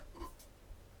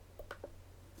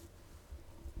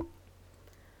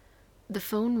The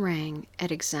phone rang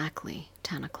at exactly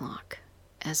 10 o'clock,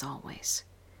 as always.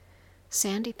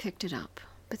 Sandy picked it up,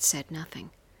 but said nothing.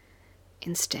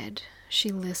 Instead, she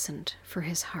listened for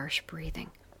his harsh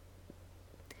breathing.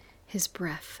 His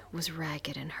breath was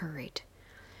ragged and hurried.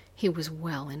 He was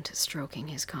well into stroking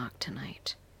his cock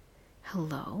tonight.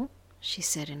 "Hello?" she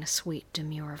said in a sweet,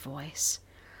 demure voice.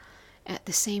 At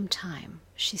the same time,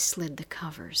 she slid the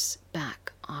covers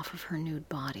back off of her nude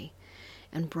body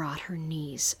and brought her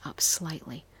knees up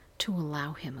slightly to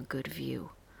allow him a good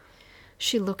view.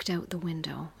 She looked out the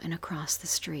window and across the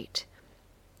street.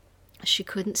 She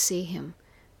couldn't see him,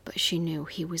 but she knew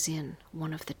he was in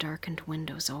one of the darkened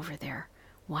windows over there,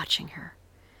 watching her.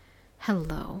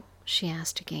 "Hello?" she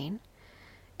asked again,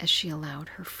 as she allowed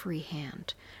her free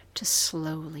hand to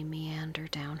slowly meander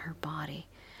down her body,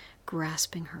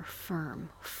 grasping her firm,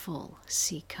 full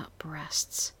C-cup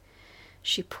breasts.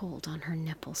 She pulled on her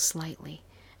nipple slightly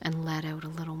and let out a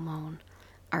little moan.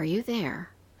 "Are you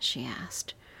there?" she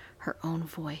asked, her own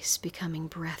voice becoming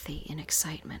breathy in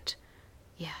excitement.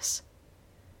 "Yes."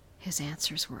 His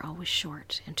answers were always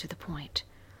short and to the point.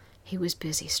 He was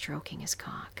busy stroking his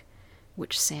cock,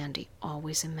 which Sandy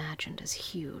always imagined as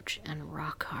huge and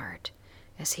rock hard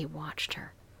as he watched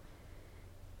her.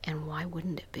 And why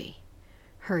wouldn't it be?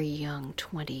 Her young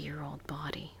 20-year-old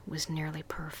body was nearly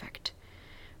perfect,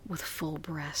 with full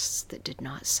breasts that did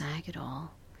not sag at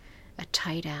all, a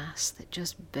tight ass that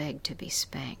just begged to be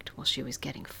spanked while she was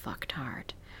getting fucked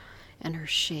hard, and her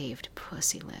shaved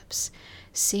pussy lips,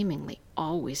 seemingly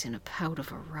always in a pout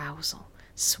of arousal,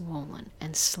 swollen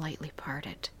and slightly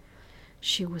parted.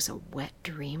 She was a wet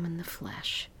dream in the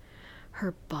flesh.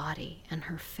 Her body and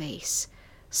her face,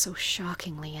 so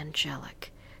shockingly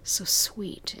angelic, so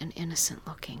sweet and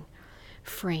innocent-looking,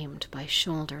 framed by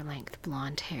shoulder-length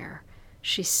blonde hair,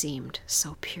 she seemed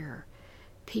so pure.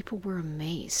 People were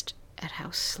amazed at how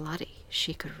slutty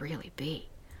she could really be.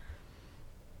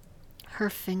 Her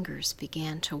fingers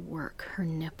began to work her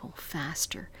nipple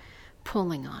faster,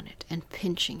 pulling on it and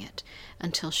pinching it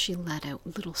until she let out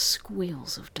little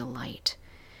squeals of delight.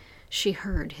 She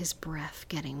heard his breath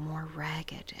getting more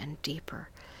ragged and deeper.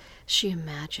 She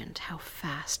imagined how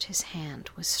fast his hand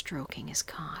was stroking his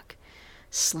cock,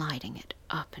 sliding it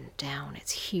up and down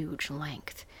its huge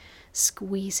length,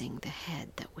 squeezing the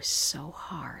head that was so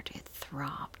hard it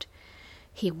throbbed.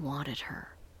 He wanted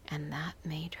her, and that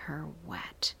made her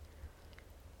wet.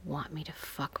 "Want me to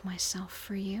fuck myself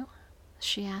for you?"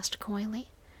 she asked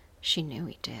coyly. She knew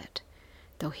he did,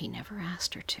 though he never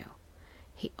asked her to.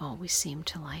 He always seemed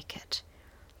to like it.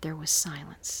 There was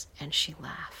silence, and she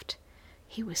laughed.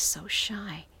 He was so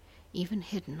shy, even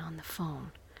hidden on the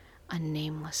phone. A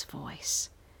nameless voice.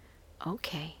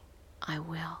 "Okay, I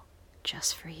will,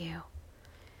 just for you."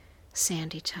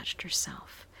 Sandy touched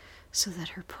herself so that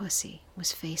her pussy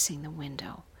was facing the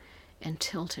window and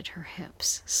tilted her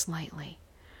hips slightly.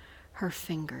 Her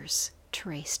fingers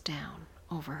traced down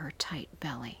over her tight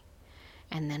belly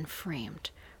and then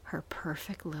framed her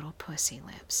perfect little pussy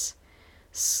lips.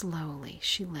 Slowly,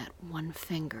 she let one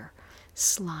finger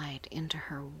slide into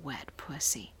her wet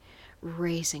pussy,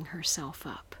 raising herself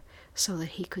up so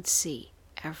that he could see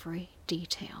every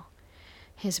detail.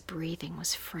 His breathing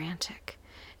was frantic,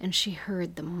 and she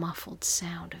heard the muffled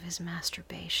sound of his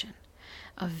masturbation,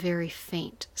 a very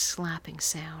faint slapping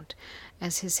sound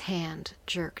as his hand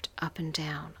jerked up and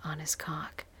down on his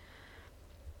cock.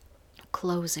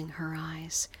 Closing her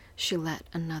eyes, she let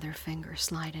another finger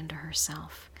slide into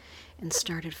herself and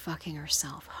started fucking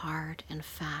herself hard and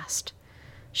fast.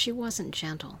 She wasn't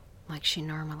gentle like she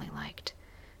normally liked.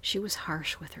 She was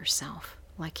harsh with herself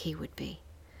like he would be.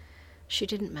 She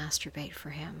didn't masturbate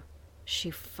for him.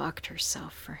 She fucked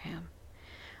herself for him.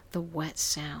 The wet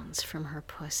sounds from her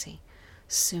pussy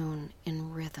soon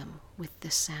in rhythm with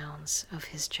the sounds of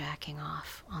his jacking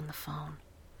off on the phone.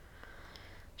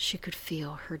 She could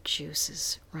feel her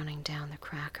juices running down the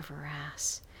crack of her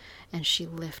ass, and she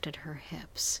lifted her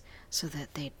hips so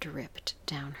that they dripped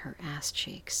down her ass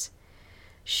cheeks.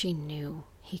 She knew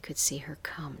he could see her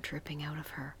cum dripping out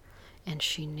of her, and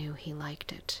she knew he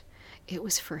liked it. It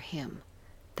was for him,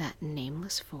 that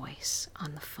nameless voice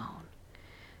on the phone.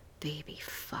 "Baby,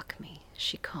 fuck me,"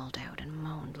 she called out and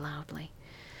moaned loudly.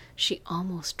 She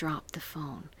almost dropped the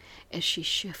phone as she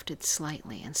shifted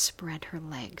slightly and spread her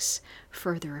legs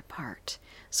further apart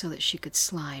so that she could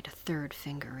slide a third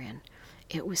finger in.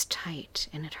 It was tight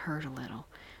and it hurt a little,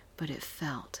 but it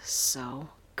felt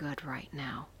so good right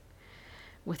now.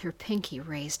 With her pinky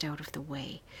raised out of the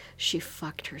way, she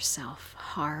fucked herself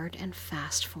hard and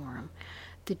fast for him,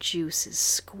 the juices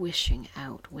squishing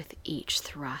out with each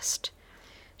thrust.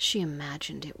 She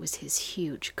imagined it was his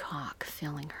huge cock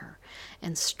filling her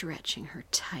and stretching her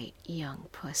tight young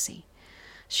pussy.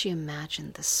 She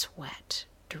imagined the sweat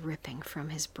dripping from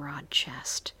his broad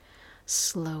chest,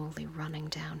 slowly running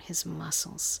down his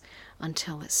muscles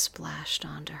until it splashed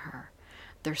onto her,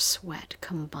 their sweat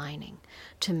combining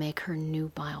to make her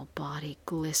nubile body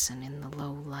glisten in the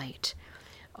low light.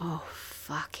 "Oh,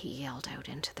 fuck," he yelled out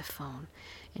into the phone,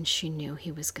 and she knew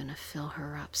he was going to fill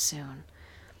her up soon.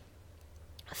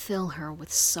 Fill her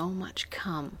with so much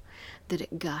cum that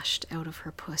it gushed out of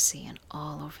her pussy and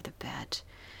all over the bed.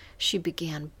 She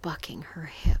began bucking her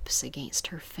hips against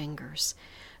her fingers,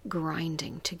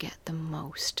 grinding to get the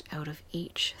most out of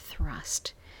each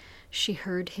thrust. She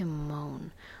heard him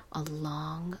moan, a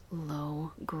long,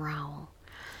 low growl,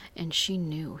 and she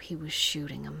knew he was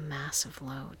shooting a massive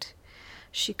load.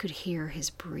 She could hear his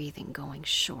breathing going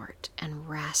short and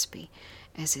raspy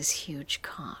as his huge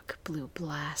cock blew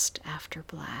blast after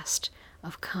blast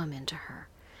of cum into her.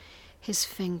 His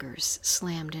fingers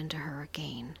slammed into her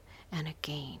again and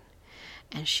again,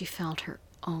 and she felt her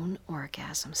own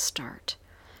orgasm start.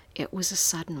 It was a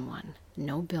sudden one,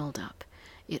 no build-up.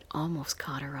 It almost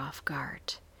caught her off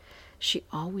guard. She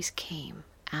always came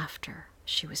after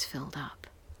she was filled up.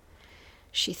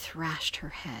 She thrashed her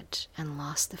head and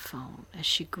lost the phone as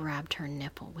she grabbed her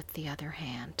nipple with the other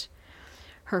hand.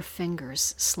 Her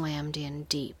fingers slammed in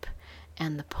deep,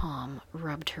 and the palm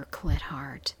rubbed her clit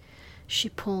hard. She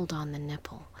pulled on the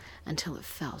nipple until it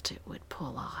felt it would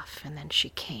pull off, and then she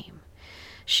came.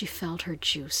 She felt her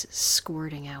juices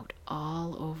squirting out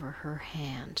all over her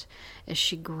hand as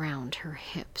she ground her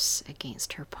hips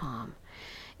against her palm.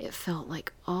 It felt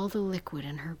like all the liquid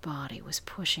in her body was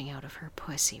pushing out of her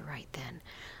pussy right then,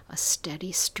 a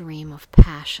steady stream of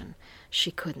passion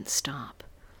she couldn't stop.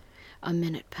 A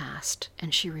minute passed,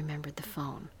 and she remembered the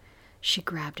phone. She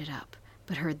grabbed it up,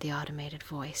 but heard the automated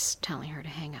voice telling her to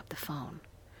hang up the phone.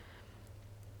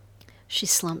 She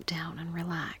slumped down and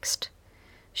relaxed.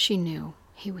 She knew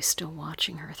he was still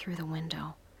watching her through the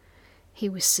window. He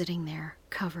was sitting there,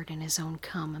 covered in his own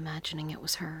cum, imagining it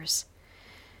was hers.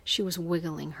 She was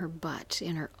wiggling her butt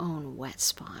in her own wet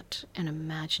spot and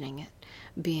imagining it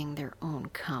being their own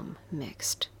cum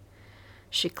mixed.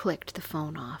 She clicked the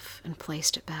phone off and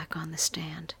placed it back on the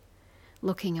stand.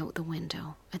 Looking out the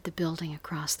window at the building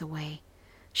across the way,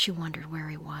 she wondered where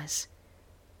he was.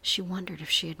 She wondered if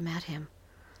she had met him.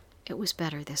 It was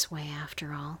better this way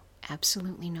after all,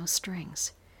 absolutely no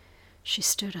strings. She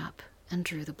stood up and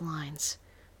drew the blinds,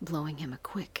 blowing him a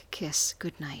quick kiss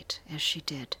goodnight as she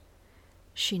did.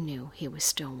 She knew he was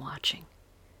still watching.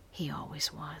 He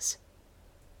always was.